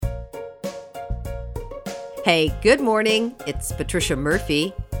Hey, good morning. It's Patricia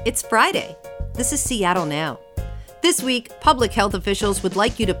Murphy. It's Friday. This is Seattle Now. This week, public health officials would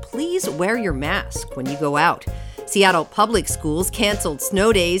like you to please wear your mask when you go out. Seattle Public Schools canceled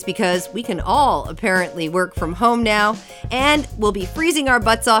snow days because we can all apparently work from home now, and we'll be freezing our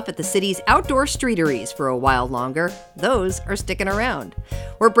butts off at the city's outdoor streeteries for a while longer. Those are sticking around.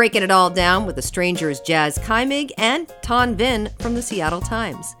 We're breaking it all down with the Stranger's Jas Keimig and Thanh Vinh from the Seattle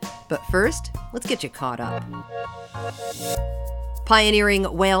Times. But first, let's get you caught up. Pioneering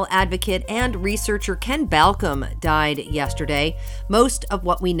whale advocate and researcher Ken Balcomb died yesterday. Most of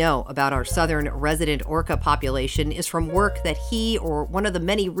what we know about our southern resident orca population is from work that he or one of the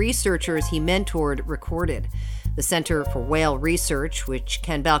many researchers he mentored recorded. The Center for Whale Research, which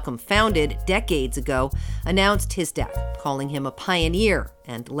Ken Balcomb founded decades ago, announced his death, calling him a pioneer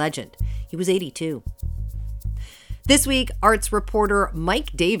and legend. He was 82. This week, arts reporter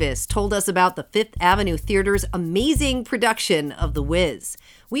Mike Davis told us about the Fifth Avenue Theater's amazing production of The Wiz.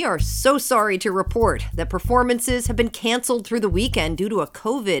 We are so sorry to report that performances have been canceled through the weekend due to a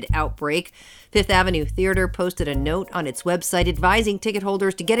COVID outbreak. Fifth Avenue Theater posted a note on its website advising ticket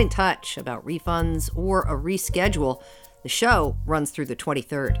holders to get in touch about refunds or a reschedule. The show runs through the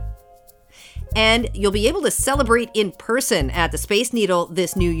 23rd. And you'll be able to celebrate in person at the Space Needle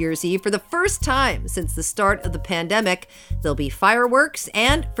this New Year's Eve for the first time since the start of the pandemic. There'll be fireworks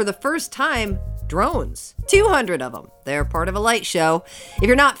and, for the first time, drones. 200 of them. They're part of a light show. If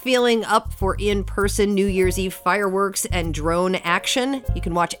you're not feeling up for in-person New Year's Eve fireworks and drone action, you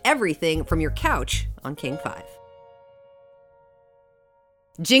can watch everything from your couch on King 5.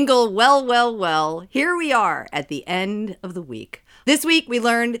 Jingle, well, well, well. Here we are at the end of the week. This week, we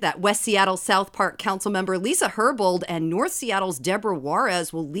learned that West Seattle's South Park Councilmember Lisa Herbold and North Seattle's Deborah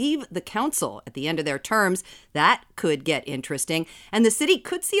Juarez will leave the council at the end of their terms. That could get interesting. And the city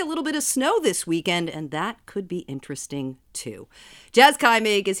could see a little bit of snow this weekend, and that could be interesting, too. Jas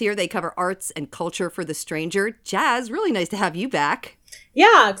Keimig is here. They cover arts and culture for The Stranger. Jas, really nice to have you back.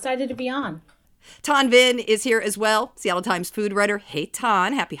 Yeah, excited to be on. Thanh Vinh is here as well, Seattle Times food writer. Hey,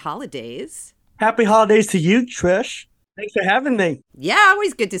 Thanh, happy holidays. Happy holidays to you, Trish. Thanks for having me. Yeah,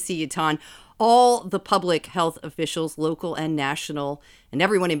 always good to see you, Thanh. All the public health officials, local and national, and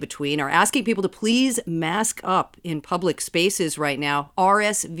everyone in between are asking people to please mask up in public spaces right now.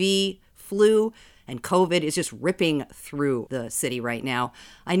 RSV, flu, and COVID is just ripping through the city right now.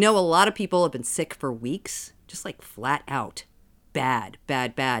 I know a lot of people have been sick for weeks, just like flat out. Bad,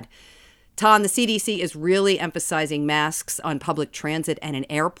 bad, bad. Thanh, the CDC is really emphasizing masks on public transit and in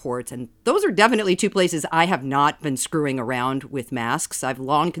airports, and those are definitely two places I have not been screwing around with masks. I've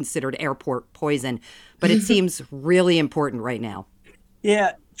long considered airport poison, but it seems really important right now.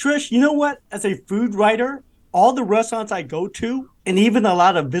 Yeah, Trish, you know what? As a food writer, all the restaurants I go to, and even a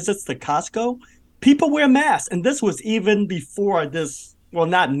lot of visits to Costco, people wear masks. And this was even before this, well,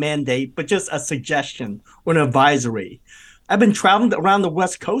 not mandate, but just a suggestion or an advisory. I've been traveling around the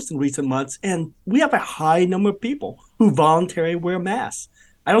West Coast in recent months, and we have a high number of people who voluntarily wear masks.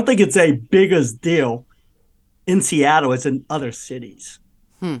 I don't think it's a bigger deal in Seattle as in other cities.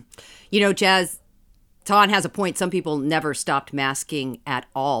 You know, Jas, Thanh has a point. Some people never stopped masking at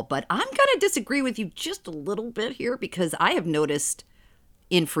all, but I'm going to disagree with you just a little bit here because I have noticed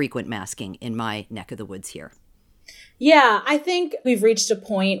infrequent masking in my neck of the woods here. Yeah, I think we've reached a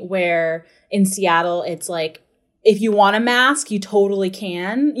point where in Seattle, it's like, if you want a mask, you totally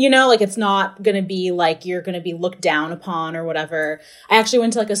can, you know, like it's not going to be like you're going to be looked down upon or whatever. I actually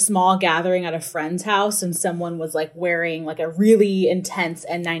went to like a small gathering at a friend's house and someone was like wearing like a really intense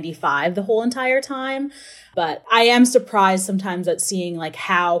N95 the whole entire time. But I am surprised sometimes at seeing like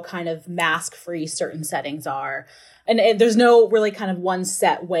how kind of mask free certain settings are. And there's no really kind of one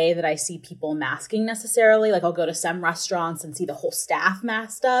set way that I see people masking necessarily. Like I'll go to some restaurants and see the whole staff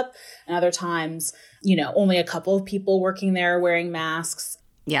masked up. And other times, you know, only a couple of people working there wearing masks.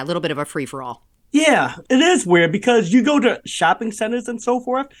 Yeah, a little bit of a free-for-all. Yeah, it is weird because you go to shopping centers and so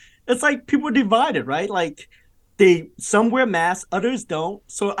forth. It's like people are divided, right? Like some wear masks, others don't.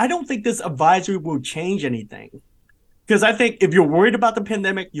 So I don't think this advisory will change anything. Because I think if you're worried about the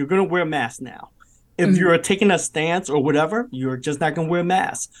pandemic, you're going to wear masks now. If you're taking a stance or whatever, you're just not going to wear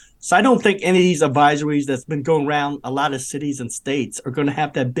masks. So I don't think any of these advisories that's been going around a lot of cities and states are going to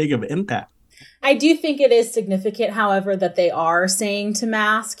have that big of an impact. I do think it is significant, however, that they are saying to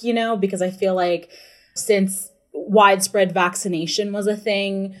mask, you know, because I feel like since widespread vaccination was a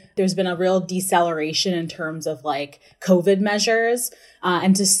thing, there's been a real deceleration in terms of like COVID measures.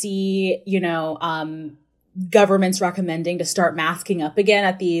 And to see, you know, government's recommending to start masking up again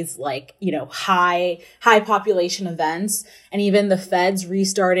at these like, high population events, and even the feds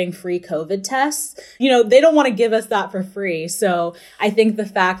restarting free COVID tests. They don't want to give us that for free. So I think the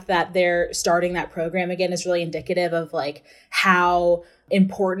fact that they're starting that program again is really indicative of like how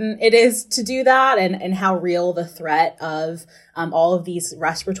important it is to do that, and how real the threat of all of these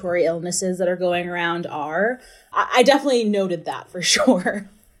respiratory illnesses that are going around are. I definitely noted that for sure.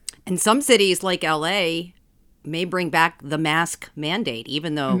 And some cities like LA may bring back the mask mandate,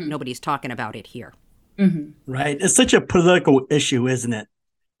 even though nobody's talking about it here. Right. It's such a political issue, isn't it?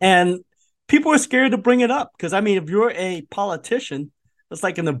 And people are scared to bring it up because, if you're a politician, it's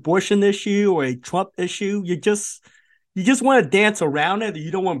like an abortion issue or a Trump issue. You just want to dance around it.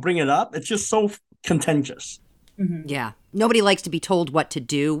 You don't want to bring it up. It's just so contentious. Yeah. Nobody likes to be told what to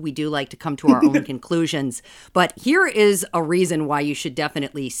do. We do like to come to our own conclusions. But here is a reason why you should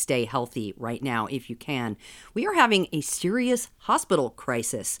definitely stay healthy right now if you can. We are having a serious hospital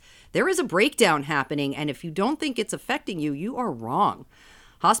crisis. There is a breakdown happening, and if you don't think it's affecting you, you are wrong.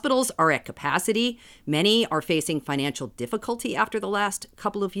 Hospitals are at capacity. Many are facing financial difficulty after the last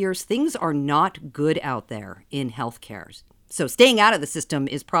couple of years. Things are not good out there in healthcare. So staying out of the system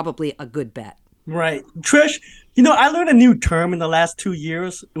is probably a good bet. Right. Trish, I learned a new term in the last 2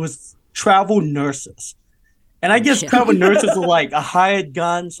 years. It was travel nurses. And I guess travel nurses are like a hired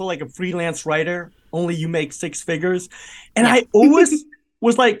gun, so like a freelance writer, only you make six figures. And I always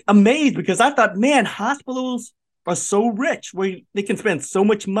was like amazed because I thought, man, hospitals are so rich where they can spend so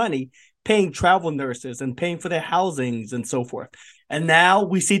much money paying travel nurses and paying for their housings and so forth. And now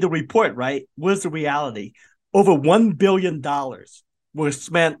we see the report, right? What's the reality? Over $1 billion was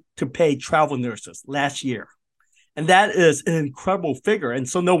spent to pay travel nurses last year. And that is an incredible figure. And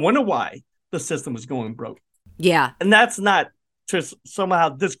so no wonder why the system is going broke. Yeah. And that's not to somehow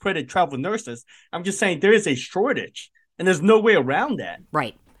discredit travel nurses. I'm just saying there is a shortage and there's no way around that.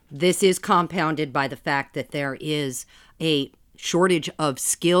 Right. This is compounded by the fact that there is a shortage of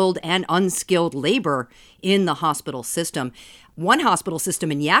skilled and unskilled labor in the hospital system. One hospital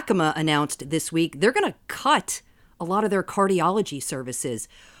system in Yakima announced this week they're going to cut a lot of their cardiology services.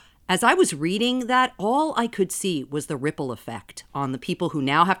 As I was reading that, all I could see was the ripple effect on the people who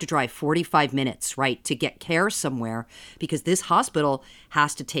now have to drive 45 minutes, right, to get care somewhere because this hospital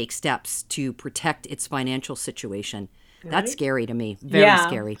has to take steps to protect its financial situation. Right? That's scary to me. Very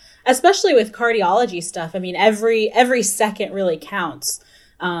scary. Especially with cardiology stuff. Every second really counts.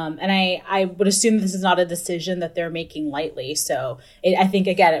 And I would assume this is not a decision that they're making lightly. So I think,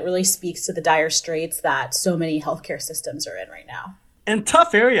 again, it really speaks to the dire straits that so many healthcare systems are in right now. And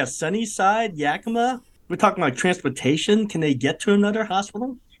tough area, Sunnyside, Yakima. We're talking about transportation. Can they get to another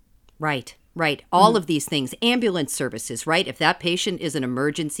hospital? Right. All of these things, ambulance services, right? If that patient is an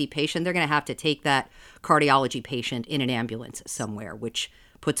emergency patient, they're going to have to take that cardiology patient in an ambulance somewhere, which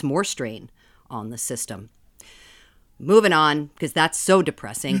puts more strain on the system. Moving on, because that's so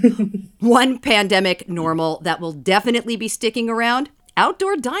depressing. One pandemic normal that will definitely be sticking around,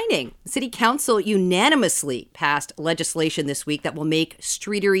 outdoor dining. City Council unanimously passed legislation this week that will make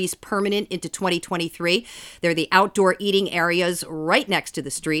streeteries permanent into 2023. They're the outdoor eating areas right next to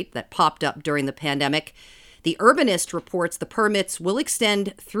the street that popped up during the pandemic. The Urbanist reports the permits will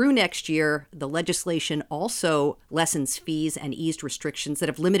extend through next year. The legislation also lessens fees and eased restrictions that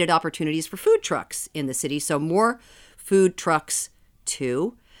have limited opportunities for food trucks in the city. So more food trucks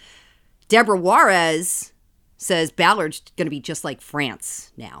too. Deborah Juarez says Ballard's going to be just like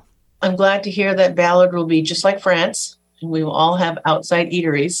France now. I'm glad to hear that Ballard will be just like France, and we will all have outside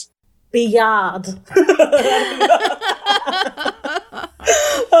eateries. Billard.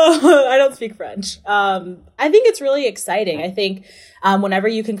 I don't speak French. I think it's really exciting. I think whenever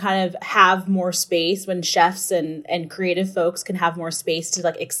you can kind of have more space, when chefs and creative folks can have more space to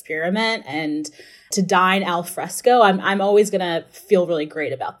like experiment and to dine al fresco, I'm always going to feel really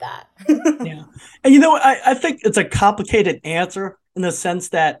great about that. Yeah. And I think it's a complicated answer in the sense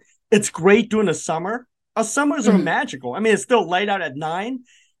that it's great during the summer. Our summers are magical. It's still light out at 9.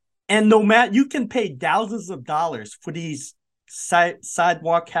 And no matter, you can pay thousands of dollars for these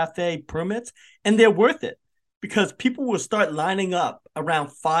sidewalk cafe permits, and they're worth it because people will start lining up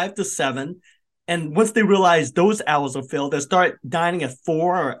around 5 to 7. And once they realize those hours are filled, they start dining at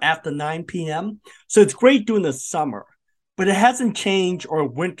 4 or after 9 p.m. So it's great during the summer, but it hasn't changed or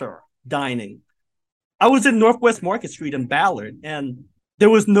winter dining. I was in Northwest Market Street in Ballard, and there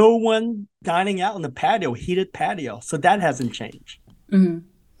was no one dining out on the patio, heated patio. So that hasn't changed. Mm-hmm.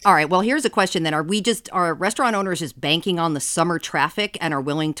 All right. Well, here's a question then. Are restaurant owners just banking on the summer traffic and are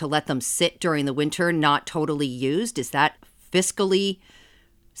willing to let them sit during the winter, not totally used? Is that fiscally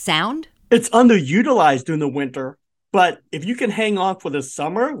sound? It's underutilized during the winter, but if you can hang on for the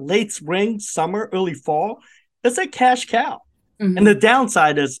summer, late spring, summer, early fall, it's a cash cow. Mhm. And the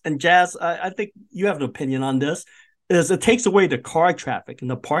downside is, and Jazz, I think you have an opinion on this, is it takes away the car traffic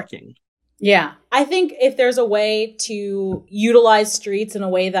and the parking. Yeah. I think if there's a way to utilize streets in a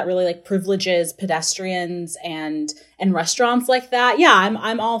way that really like privileges pedestrians and restaurants like that, yeah,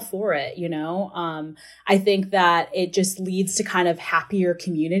 I'm all for it, you know. I think that it just leads to kind of happier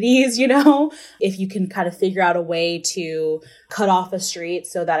communities, you know, if you can kind of figure out a way to cut off a street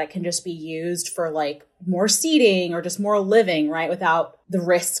so that it can just be used for like more seating or just more living, right? Without the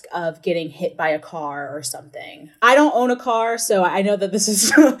risk of getting hit by a car or something. I don't own a car, so I know that this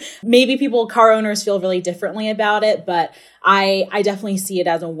is maybe car owners feel really differently about it, but I definitely see it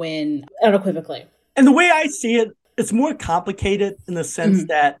as a win unequivocally. And the way I see it, it's more complicated in the sense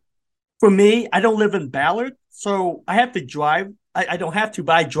that for me, I don't live in Ballard, so I have to drive. I don't have to,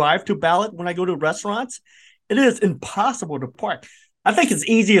 but I drive to Ballard when I go to restaurants. It is impossible to park. I think it's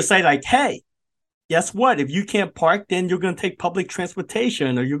easy to say like, hey, guess what? If you can't park, then you're going to take public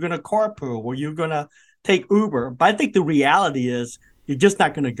transportation or you're going to carpool or you're going to take Uber. But I think the reality is you're just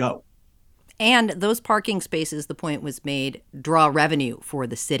not going to go. And those parking spaces, the point was made, draw revenue for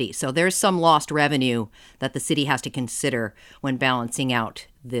the city. So there's some lost revenue that the city has to consider when balancing out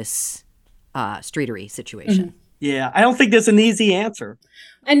this streetery situation. Mm-hmm. Yeah, I don't think there's an easy answer.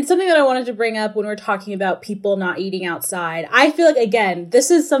 And something that I wanted to bring up when we're talking about people not eating outside, I feel like, again, this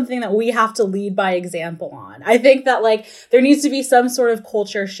is something that we have to lead by example on. I think that, like, there needs to be some sort of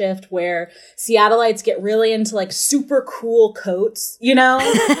culture shift where Seattleites get really into, like, super cool coats, you know?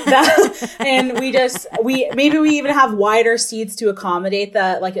 And maybe we even have wider seats to accommodate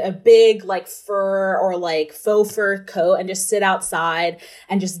that, like a big, like, fur or, like, faux fur coat and just sit outside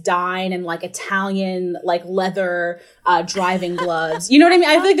and just dine in, like, Italian, like, leather driving gloves. You know what I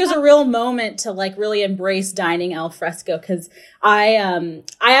mean? I feel like there's a real moment to like really embrace dining al fresco, because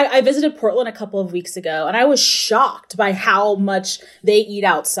I visited Portland a couple of weeks ago and I was shocked by how much they eat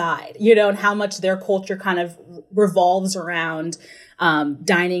outside, you know, and how much their culture kind of revolves around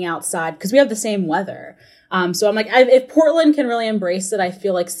dining outside because we have the same weather. So I'm like, if Portland can really embrace it, I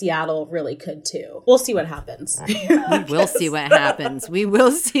feel like Seattle really could too. We'll see what happens. We'll see what happens. We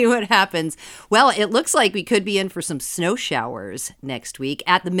will see what happens. Well, it looks like we could be in for some snow showers next week.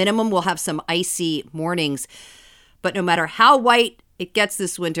 At the minimum, we'll have some icy mornings. But no matter how white it gets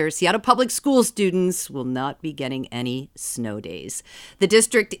this winter, Seattle Public School students will not be getting any snow days. The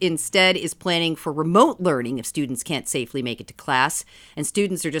district instead is planning for remote learning if students can't safely make it to class. And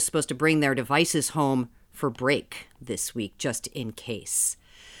students are just supposed to bring their devices home for break this week, just in case.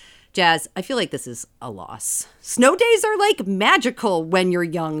 Jazz, I feel like this is a loss. Snow days are like magical when you're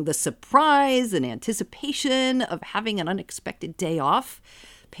young. The surprise and anticipation of having an unexpected day off.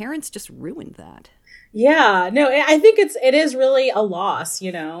 Parents just ruined that. Yeah, no, I think it is really a loss,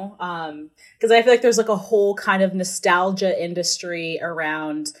 you know, because I feel like there's like a whole kind of nostalgia industry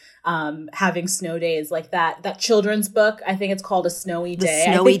around having snow days, like that children's book. I think it's called A Snowy Day.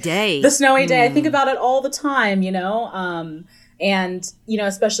 The Snowy Day. The Snowy Day. I think about it all the time, you know, and, you know,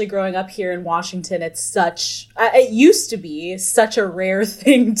 especially growing up here in Washington, it's it used to be such a rare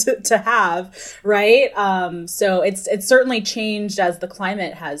thing to have, right? So it's certainly changed as the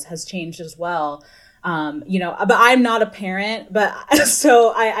climate has changed as well. You know, but I'm not a parent, but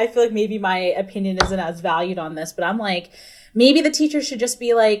so I feel like maybe my opinion isn't as valued on this, but I'm like, maybe the teacher should just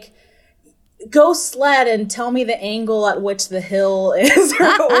be like, go sled and tell me the angle at which the hill is, or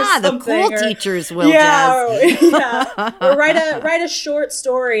the cool teachers will, yeah, or write a short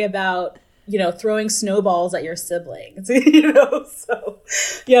story about, you know, throwing snowballs at your siblings, you know. So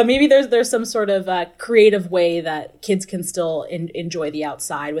yeah, maybe there's some sort of creative way that kids can still enjoy the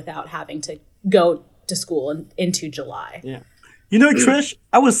outside without having to go to school into July. Yeah. You know, Trish,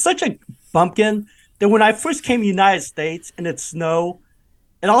 I was such a bumpkin that when I first came to the United States and it snowed,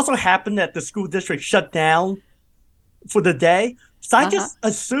 it also happened that the school district shut down for the day. So I just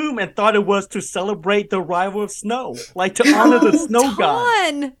assumed and thought it was to celebrate the arrival of snow, like to honor the snow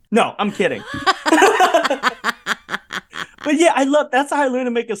god. No, I'm kidding. But yeah, that's how I learned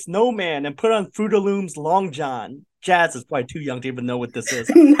to make a snowman and put on Fruit of Loom's Long John. Jazz is probably too young to even know what this is.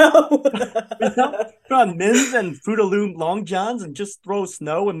 No. Put on Mints and Fruit of Loom Long Johns and just throw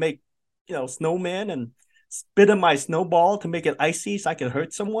snow and make, you know, snowman and spit in my snowball to make it icy so I could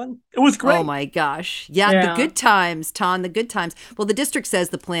hurt someone. It was great. Oh my gosh. Yeah, the good times, Ton, the good times. Well, the district says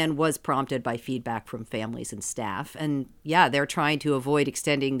the plan was prompted by feedback from families and staff. And yeah, they're trying to avoid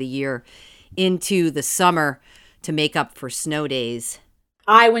extending the year into the summer to make up for snow days.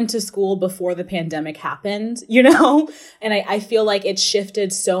 I went to school before the pandemic happened, you know? And I feel like it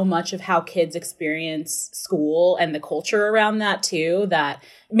shifted so much of how kids experience school and the culture around that too, that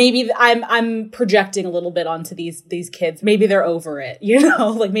maybe I'm projecting a little bit onto these kids. Maybe they're over it, you know?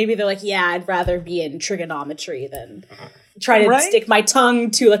 Like maybe they're like, yeah, I'd rather be in trigonometry than try to stick my tongue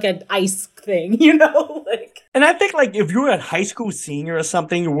to like an ice thing, you know? Like, and I think like if you're a high school senior or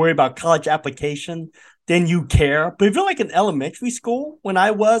something, you're worried about college application, then you care. But if you're like in elementary school, when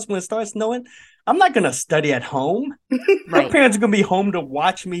it started snowing, I'm not going to study at home. My parents are going to be home to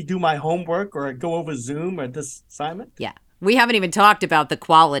watch me do my homework or go over Zoom or this assignment. Yeah. We haven't even talked about the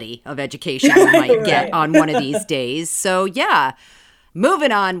quality of education you might get on one of these days. So, yeah.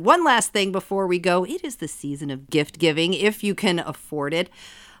 Moving on. One last thing before we go. It is the season of gift giving, if you can afford it.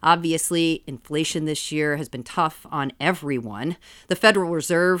 Obviously, inflation this year has been tough on everyone. The Federal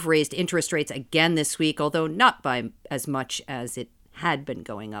Reserve raised interest rates again this week, although not by as much as it had been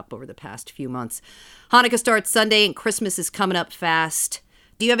going up over the past few months. Hanukkah starts Sunday and Christmas is coming up fast.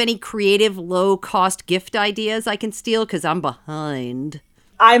 Do you have any creative, low-cost gift ideas I can steal? Because I'm behind.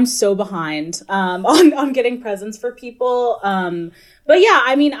 I'm so behind on getting presents for people. But yeah,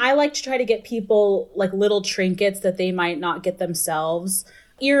 I mean, I like to try to get people like little trinkets that they might not get themselves.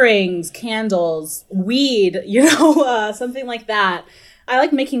 Earrings, candles, weed, you know, something like that. I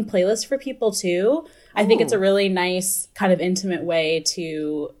like making playlists for people too. I think it's a really nice kind of intimate way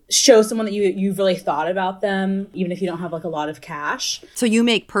to show someone that you've really thought about them, even if you don't have like a lot of cash. So you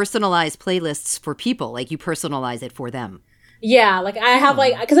make personalized playlists for people, like you personalize it for them. Yeah, like I have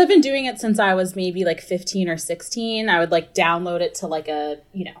like, because I've been doing it since I was maybe like 15 or 16. I would like download it to like a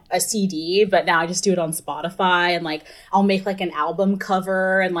CD, but now I just do it on Spotify, and like I'll make like an album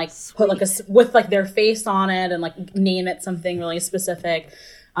cover and like put like with like their face on it and like name it something really specific.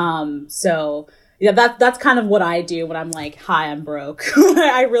 So yeah, that's kind of what I do when I'm like, hi, I'm broke.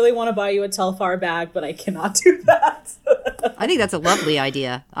 I really want to buy you a Telfar bag, but I cannot do that. I think that's a lovely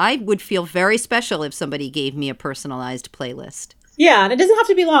idea. I would feel very special if somebody gave me a personalized playlist. Yeah, and it doesn't have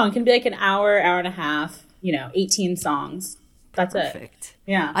to be long. It can be like an hour and a half, 18 songs. That's Perfect.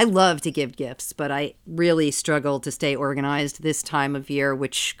 It. Yeah. I love to give gifts, but I really struggle to stay organized this time of year,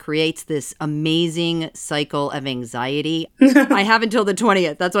 which creates this amazing cycle of anxiety. I have until the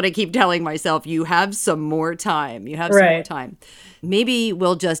 20th. That's what I keep telling myself. You have some more time. You have some more time. Maybe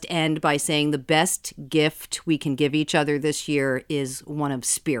we'll just end by saying the best gift we can give each other this year is one of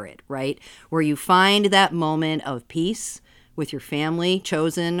spirit, right? Where you find that moment of peace with your family,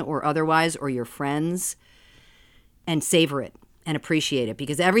 chosen or otherwise, or your friends, and savor it and appreciate it,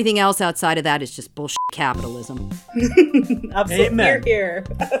 because everything else outside of that is just bullshit capitalism. Absolutely. Amen. Here.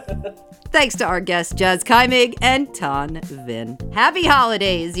 Thanks to our guests, Jazz Kaimig and Tan Vin. Happy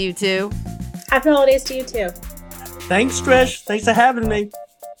holidays, you two. Happy holidays to you too. Thanks, Trish. Thanks for having me.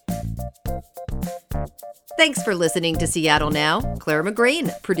 Thanks for listening to Seattle Now. Claire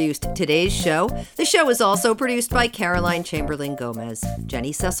McGrain produced today's show. The show is also produced by Caroline Chamberlain Gomez,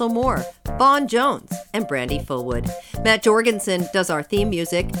 Jenny Cecil Moore, Vaughn Jones, and Brandy Fullwood. Matt Jorgensen does our theme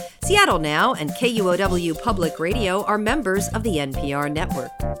music. Seattle Now and KUOW Public Radio are members of the NPR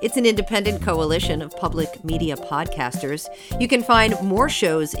network. It's an independent coalition of public media podcasters. You can find more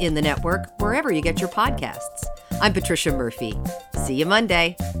shows in the network wherever you get your podcasts. I'm Patricia Murphy. See you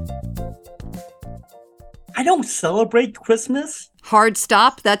Monday. I don't celebrate Christmas. Hard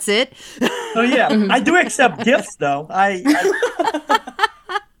stop, that's it. Oh yeah, I do accept gifts though.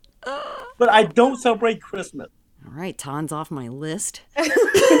 But I don't celebrate Christmas. All right, Tan's off my list.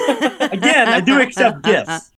 Again, I do accept gifts.